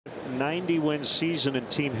90-win season in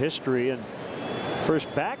team history and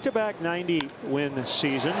first back-to-back 90-win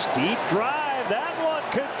seasons. Deep drive. That one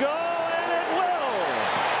could go, and it will.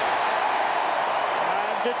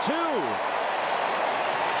 5-2.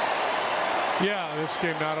 Yeah, this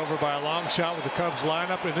game not over by a long shot with the Cubs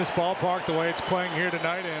lineup in this ballpark the way it's playing here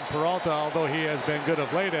tonight. And Peralta, although he has been good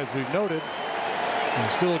of late, as we've noted,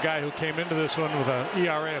 he's still a guy who came into this one with an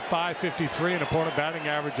ERA of 5.53 and opponent batting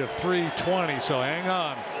average of 3.20. So hang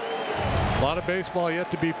on. A lot of baseball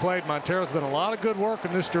yet to be played. Montero's done a lot of good work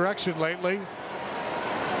in this direction lately.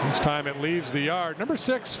 This time it leaves the yard. Number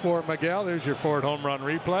 6 for Miguel. There's your Ford home run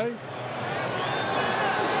replay.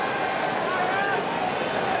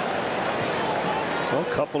 So a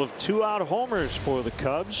couple of 2-out homers for the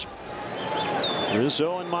Cubs.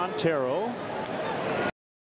 Rizzo and Montero.